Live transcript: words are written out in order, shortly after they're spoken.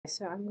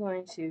So I'm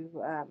going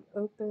to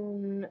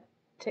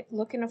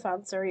look in a file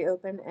that's already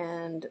open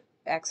and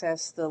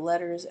access the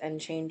letters and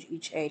change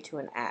each A to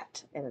an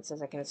at. And it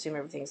says I can assume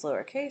everything's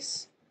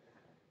lowercase.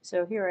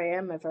 So here I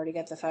am. I've already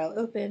got the file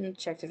open,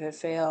 checked if it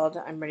failed.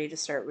 I'm ready to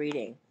start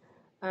reading.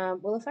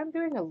 Well, if I'm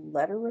doing a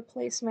letter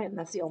replacement and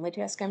that's the only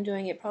task I'm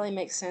doing, it probably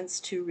makes sense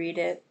to read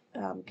it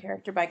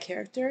character by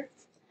character.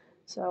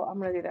 So I'm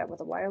going to do that with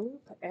a while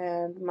loop.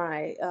 And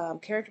my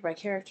character by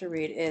character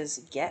read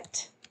is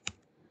get.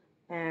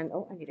 And,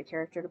 oh, I need a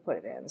character to put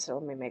it in. So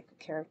let me make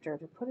a character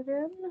to put it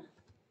in.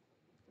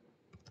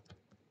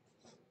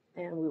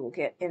 And we will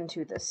get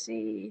into the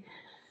C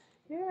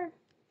here.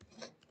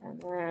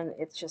 And then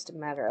it's just a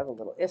matter of a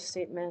little if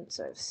statement.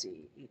 So if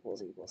C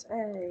equals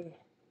A,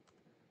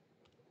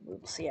 we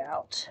will see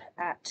out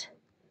at.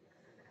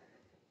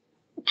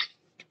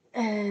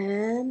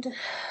 And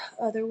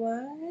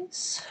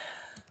otherwise,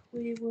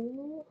 we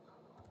will,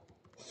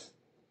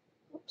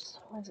 oops,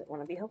 why does it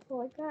want to be helpful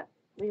like that?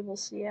 We will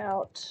see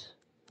out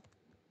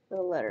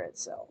the letter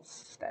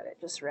itself that it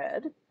just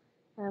read.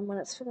 And when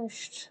it's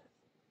finished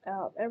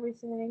out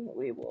everything,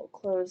 we will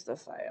close the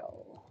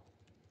file.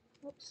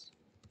 Oops.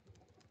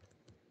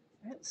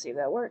 All right, let's see if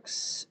that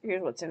works.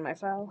 Here's what's in my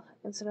file,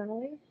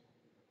 incidentally.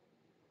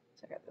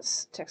 So I got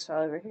this text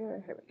file over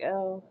here. Here we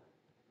go.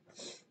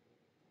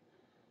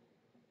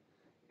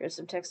 Here's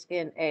some text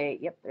in a,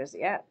 yep, there's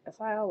the at, a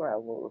file where I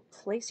will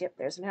replace, yep,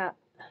 there's an at.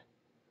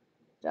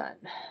 Done.